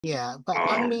Yeah, but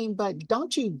I Um, mean, but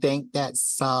don't you think that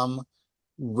some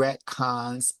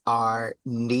retcons are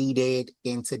needed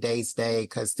in today's day?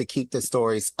 Because to keep the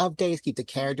stories updated, keep the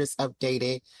characters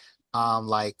updated,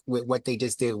 like with what they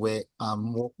just did with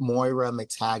Moira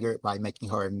McTaggart by making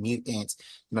her a mutant,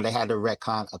 they had to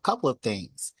retcon a couple of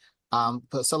things.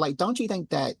 But so like, don't you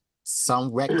think that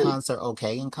some retcons are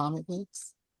okay in comic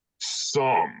books?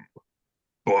 some,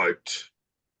 but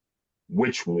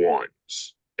which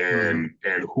ones? Hmm.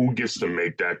 And who gets to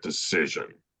make that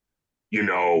decision?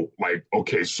 Like,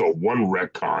 okay, so one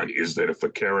retcon is that if a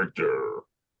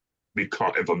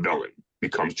villain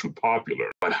becomes too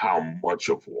popular, but how much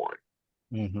of one?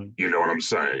 Hmm. You know what I'm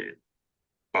saying?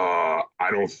 I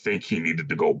don't think he needed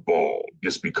to go bald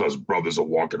just because brothers are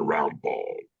walking around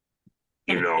bald.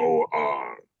 You know,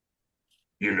 uh,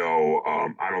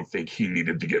 I don't think he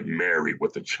needed to get married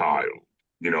with a child.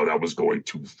 That was going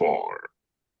too far.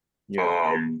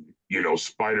 Yeah.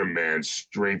 Spider-Man's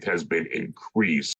strength has been increased